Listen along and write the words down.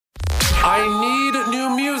I need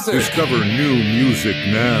new music. Discover new music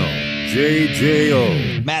now.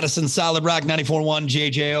 JJO. Madison Solid Rock 94.1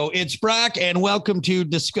 JJO. It's Brock, and welcome to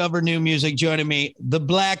Discover New Music. Joining me, the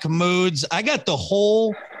Black Moods. I got the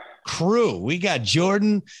whole crew. We got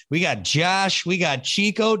Jordan, we got Josh, we got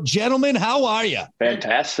Chico. Gentlemen, how are you?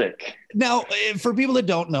 Fantastic. Now, for people that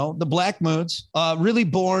don't know, the Black Moods, really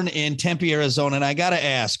born in Tempe, Arizona. And I got to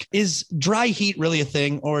ask, is dry heat really a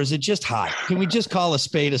thing, or is it just hot? Can we just call a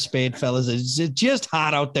spade, fellas? Is it just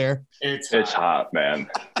hot out there? It's hot, man.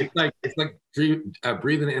 It's like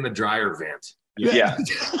breathing in a dryer vent. Yeah.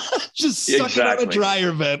 Just sucking out a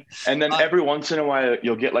dryer vent. And then every once in a while,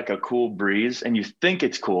 you'll get like a cool breeze, and you think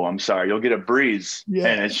it's cool. I'm sorry. You'll get a breeze,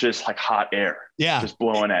 and it's just like hot air. Yeah. Just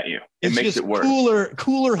blowing at you. It makes it worse.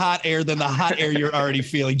 Cooler hot air than the hot air you're already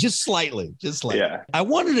feeling. Just slightly. Yeah. I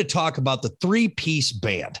wanted to talk about the three-piece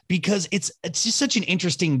band because it's just such an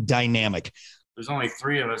interesting dynamic. There's only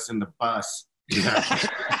three of us in the bus. Yeah.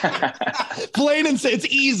 Plain and say it's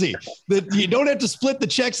easy that you don't have to split the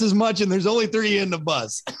checks as much, and there's only three in the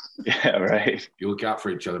bus. Yeah, right. You look out for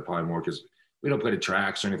each other probably more because we don't play the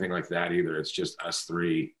tracks or anything like that either. It's just us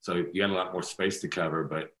three. So you got a lot more space to cover,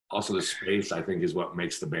 but also the space, I think, is what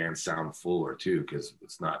makes the band sound fuller too, because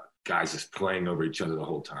it's not guys just playing over each other the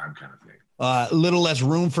whole time kind of thing. A little less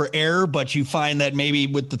room for error, but you find that maybe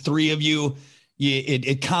with the three of you,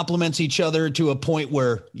 it complements each other to a point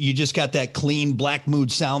where you just got that clean Black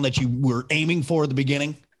Mood sound that you were aiming for at the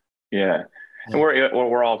beginning. Yeah. And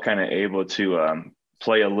we're all kind of able to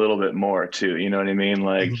play a little bit more too. You know what I mean?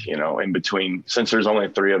 Like, you know, in between, since there's only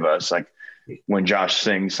three of us, like when Josh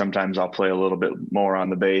sings, sometimes I'll play a little bit more on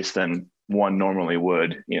the bass than one normally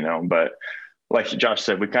would, you know, but like Josh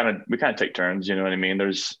said, we kind of take turns, you know what I mean?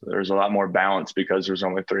 There's a lot more balance because there's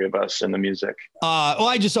only three of us in the music. Well,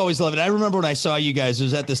 I just always love it. I remember when I saw you guys, it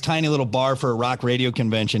was at this tiny little bar for a rock radio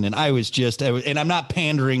convention. And and I'm not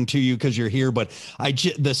pandering to you because you're here, but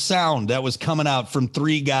the sound that was coming out from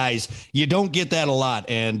three guys, you don't get that a lot.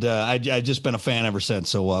 And I've just been a fan ever since.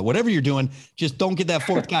 So whatever you're doing, just don't get that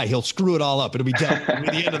fourth guy. He'll screw it all up. It'll be done. It'll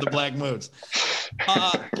be the end of the Black Moods.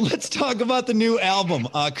 Let's talk about the new album.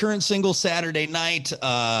 Current single Saturday Night,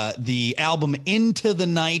 the album Into the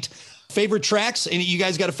Night. Favorite tracks? And you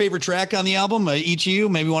guys got a favorite track on the album? Each of you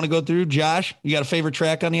maybe want to go through. Josh, you got a favorite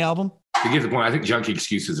track on the album? To get the point, I think Junkie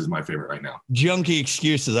Excuses is my favorite right now. Junkie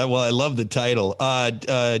Excuses. I love the title.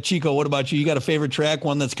 Chico, what about you? You got a favorite track?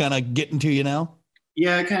 One that's kind of getting to you now?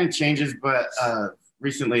 Yeah, it kind of changes, but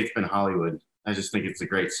recently it's been Hollywood. I just think it's a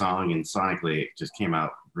great song, and sonically it just came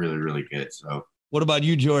out really, really good. So, what about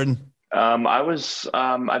you, Jordan?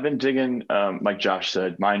 I've been digging, like Josh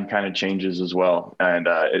said, mine kind of changes as well. And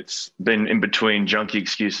it's been in between Junkie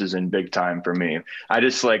Excuses and Big Time for me. I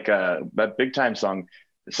just like that Big Time song,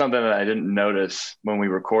 something that I didn't notice when we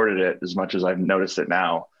recorded it as much as I've noticed it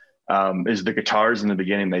now, is the guitars in the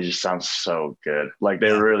beginning. They just sound so good. Like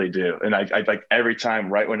they really do. And I like every time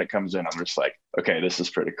right when it comes in, I'm just like, okay, this is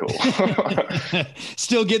pretty cool.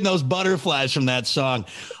 Still getting those butterflies from that song.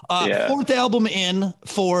 Fourth album in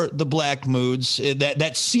for the Black Moods,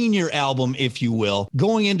 that senior album, if you will.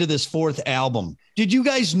 Going into this fourth album, did you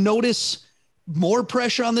guys notice more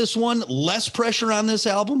pressure on this one, less pressure on this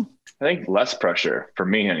album? I think less pressure for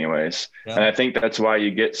me anyways. Yeah. And I think that's why you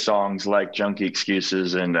get songs like Junkie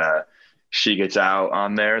Excuses and She Gets Out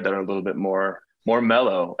on there that are a little bit more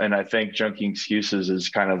mellow. And I think Junkie Excuses is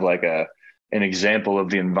kind of like an example of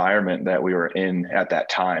the environment that we were in at that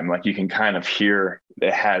time. Like you can kind of hear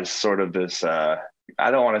it has sort of this, I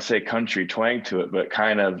don't want to say country twang to it, but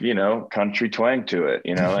kind of, you know, country twang to it,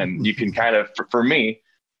 you know, and you can kind of, for me,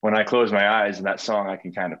 when I close my eyes in that song, I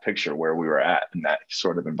can kind of picture where we were at in that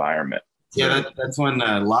sort of environment. Yeah, that's when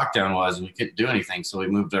lockdown was, and we couldn't do anything. So we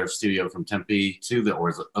moved our studio from Tempe to the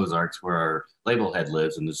Ozarks, where our label head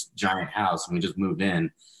lives, in this giant house, and we just moved in.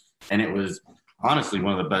 And it was honestly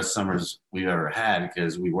one of the best summers we've ever had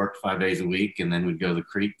because we worked 5 days a week, and then we'd go to the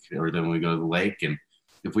creek, or then we'd go to the lake. And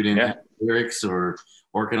if we didn't have lyrics or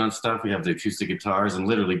working on stuff, we have the acoustic guitars and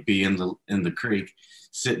literally be in the creek,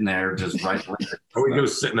 sitting there just right. Or we go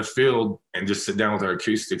sit in the field and just sit down with our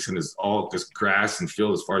acoustics, and it's all just grass and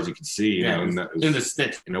field as far as you can see. You know, and that was, in the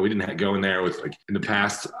stick. You know, we didn't go in there with, like, in the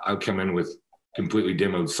past, I'd come in with completely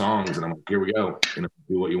demoed songs, and I'm like, here we go, you know,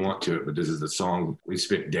 do what you want to it. But this is the song. We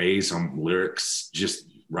spent days on lyrics, just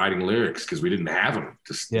writing lyrics because we didn't have them.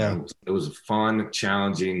 You know, it was a fun,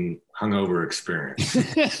 challenging, hungover experience.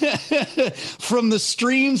 From the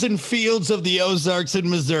streams and fields of the Ozarks in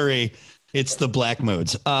Missouri It's the Black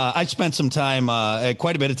Moods. I spent some time,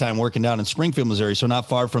 quite a bit of time working down in Springfield, Missouri, so not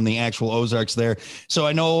far from the actual Ozarks there. So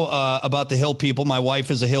I know about the hill people. My wife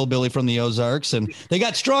is a hillbilly from the Ozarks, and they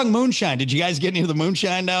got strong moonshine. Did you guys get any of the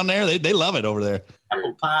moonshine down there? They love it over there.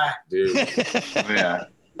 Apple pie, dude. Yeah.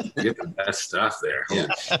 Get the best stuff there. Yeah.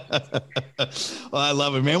 Well, I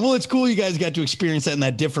love it, man. Well, it's cool you guys got to experience that in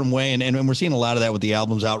that different way, and we're seeing a lot of that with the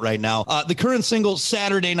albums out right now. The current single,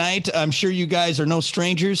 Saturday Night, I'm sure you guys are no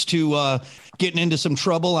strangers to getting into some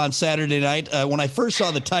trouble on Saturday night. When I first saw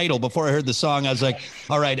the title, before I heard the song, I was like,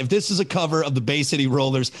 all right, if this is a cover of the Bay City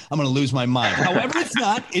Rollers, I'm going to lose my mind. However, it's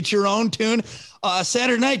not. It's your own tune.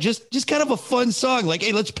 Saturday Night, just kind of a fun song. Like,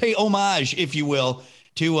 hey, let's pay homage, if you will,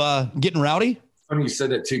 to Getting Rowdy. Funny you said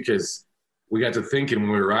that too, because we got to thinking when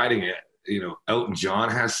we were writing it, Elton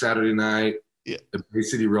John has Saturday Night, the Bay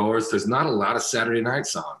City Rollers. There's not a lot of Saturday night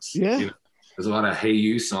songs. Yeah. There's a lot of Hey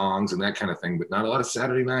You songs and that kind of thing, but not a lot of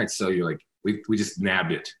Saturday nights. So you're like, we just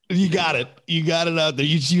nabbed it. You got it. You got it out there.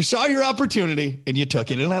 You saw your opportunity and you took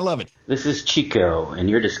it, and I love it. This is Chico, and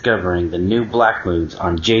you're discovering the new Black Moods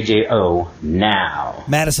on JJO now.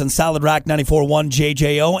 Madison Solid Rock 94.1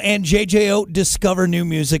 JJO and JJO Discover New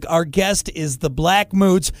Music. Our guest is the Black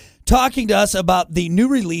Moods, talking to us about the new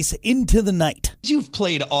release, Into the Night. You've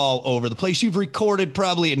played all over the place. You've recorded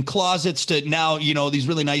probably in closets to now, these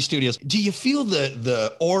really nice studios. Do you feel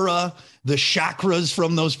the aura, the chakras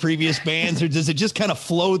from those previous bands, or does it just kind of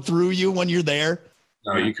flow through you when you're there?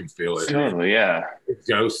 No, you can feel it. Totally, yeah. It's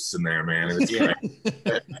ghosts in there, man. And it's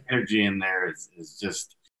the energy in there is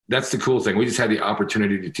just. That's the cool thing. We just had the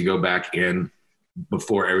opportunity to go back in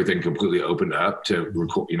before everything completely opened up to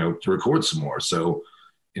record, to record some more. So,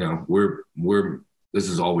 this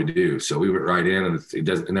is all we do. So we went right in, and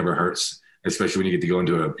it never hurts, especially when you get to go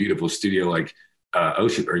into a beautiful studio like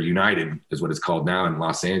Ocean or United is what it's called now in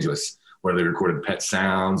Los Angeles, where they recorded Pet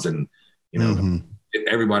Sounds and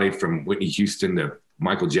everybody from Whitney Houston to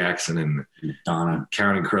Michael Jackson and Madonna,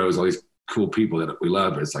 Counting Crows, all these cool people that we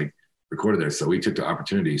love. It's like recorded there. So we took the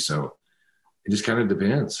opportunity. So it just kind of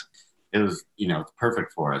depends. It was,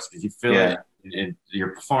 perfect for us because you feel it, and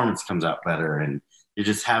your performance comes out better, and you're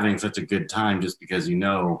just having such a good time just because you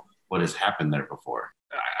know what has happened there before.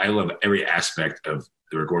 I love every aspect of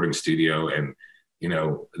the recording studio, and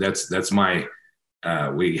that's my.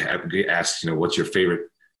 We asked, what's your favorite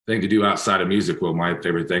thing to do outside of music? Well, my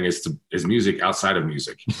favorite thing is music outside of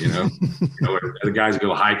music. The guys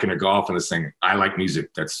go hiking or golf and sing. I like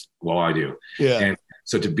music. That's all I do. Yeah. And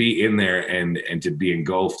so to be in there and to be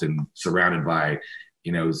engulfed and surrounded by,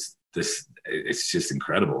 this, it's just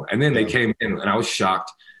incredible. And then they came in, and I was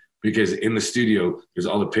shocked because in the studio, there's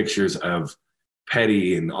all the pictures of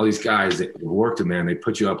Petty and all these guys that worked in there, and they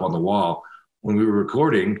put you up on the wall when we were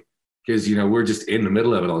recording. Because we're just in the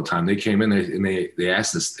middle of it all the time. They came in and they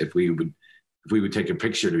asked us if we would take a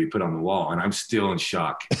picture to be put on the wall, and I'm still in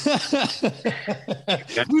shock. We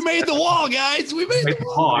made the wall, guys. We made the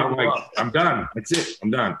wall. I'm like, I'm done. That's it. I'm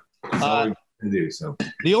done. That's all we can do. So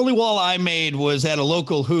the only wall I made was at a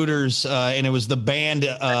local Hooters, and it was the band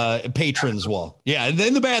patrons wall. Yeah, and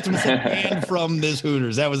in the bathroom, it said band from this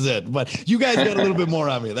Hooters. That was it. But you guys got a little bit more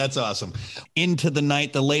on me. That's awesome. Into the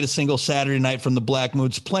Night, the latest single, Saturday Night from the Black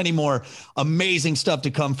Moods. Plenty more amazing stuff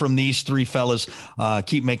to come from these three fellas.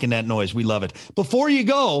 Keep making that noise. We love it. Before you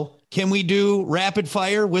go, can we do rapid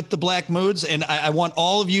fire with the Black Moods? And I want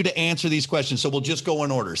all of you to answer these questions. So we'll just go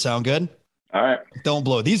in order. Sound good? All right. Don't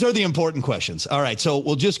blow. These are the important questions. All right. So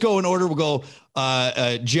we'll just go in order. We'll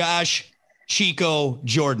go Josh, Chico,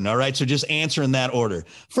 Jordan. All right. So just answer in that order.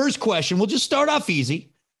 First question. We'll just start off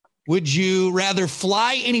easy. Would you rather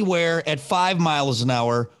fly anywhere at 5 miles an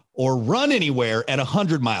hour or run anywhere at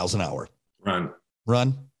 100 miles an hour?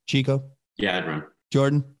 Run. Chico? Yeah, I'd run.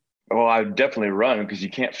 Jordan? Well, I'd definitely run because you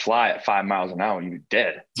can't fly at 5 miles an hour. You'd be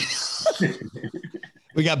dead.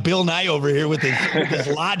 We got Bill Nye over here with his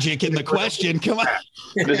logic in the question. Come on.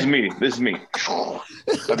 This is me.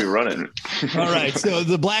 I'd be running. All right. So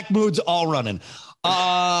the Black Moods all running.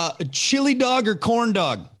 Chili dog or corn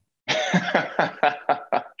dog?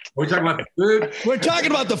 We're talking about the food. We're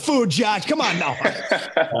talking about the food, Josh. Come on now.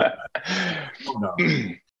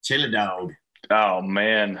 Chili dog. Oh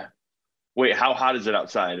man. Wait, how hot is it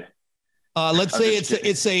outside? Let's say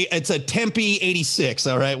it's a Tempe 86.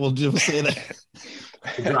 All right. We'll just say that.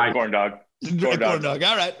 Corn dog. Corn dog.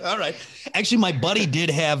 All right. Actually, my buddy did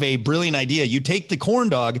have a brilliant idea. You take the corn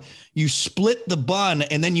dog, you split the bun,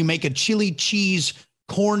 and then you make a chili cheese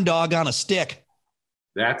corn dog on a stick.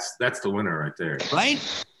 That's the winner right there. Right?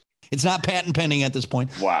 It's not patent pending at this point.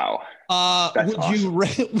 Wow.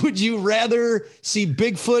 Would you rather see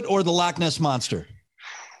Bigfoot or the Loch Ness Monster?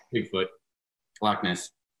 Bigfoot. Loch Ness.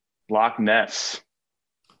 Loch Ness.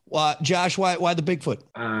 Josh, why the Bigfoot?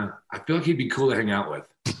 I feel like he'd be cool to hang out with.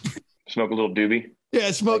 Smoke a little doobie. Yeah,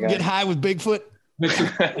 get high with Bigfoot.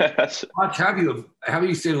 Watch, have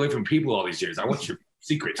you stayed away from people all these years? I want your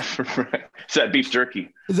secrets. It's that beef jerky.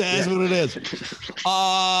 That's what it is.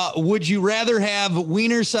 Would you rather have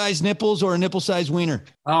wiener-sized nipples or a nipple-sized wiener?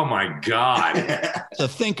 Oh my God. It's a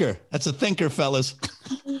thinker. That's a thinker, fellas.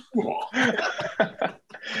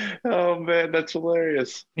 Oh man, that's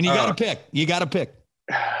hilarious. And you got to pick.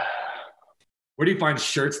 Where do you find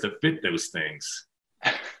shirts that fit those things?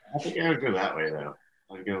 I think I would go that way though.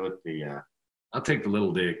 I'd go with the. I'll take the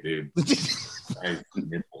little dick, dude.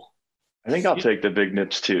 Nipple. I think I'll take the big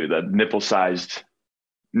nips too. The nipple sized.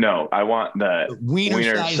 No, I want the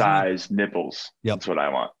wiener sized nipples. Yep. That's what I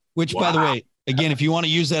want. Which, by the way, again, if you want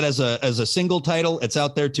to use that as a single title, it's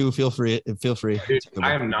out there too. Feel free. Dude,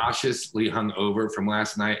 I am nauseously hungover from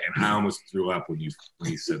last night, and I almost threw up when you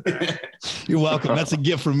said that. You're welcome. That's a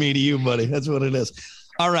gift from me to you, buddy. That's what it is.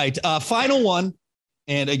 All right, final one.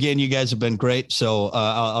 And again, you guys have been great. So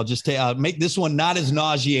I'll make this one not as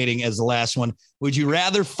nauseating as the last one. Would you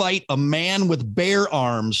rather fight a man with bear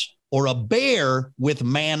arms or a bear with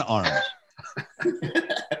man arms?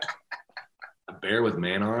 A bear with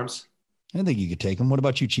man arms? I think you could take them. What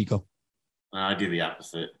about you, Chico? I do the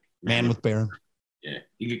opposite. Man with bear. Yeah,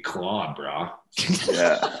 you get clawed, bro.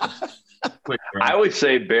 Yeah. I would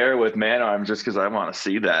say bear with man arms just because I want to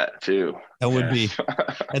see that too. That would be.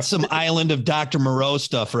 That's some Island of Dr. Moreau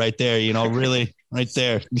stuff right there. Really right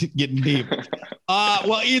there, getting deep.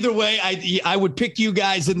 Well, either way, I would pick you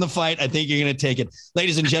guys in the fight. I think you're going to take it.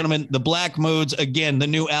 Ladies and gentlemen, the Black Moods, again, the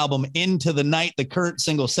new album Into the Night, the current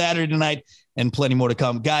single Saturday Night, and plenty more to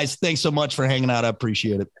come. Guys, thanks so much for hanging out. I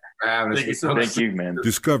appreciate it. Thank you, man.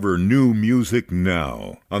 Discover new music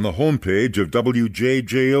now on the homepage of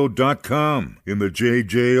WJJO.com, in the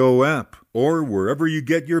JJO app, or wherever you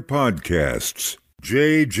get your podcasts.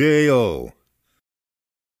 JJO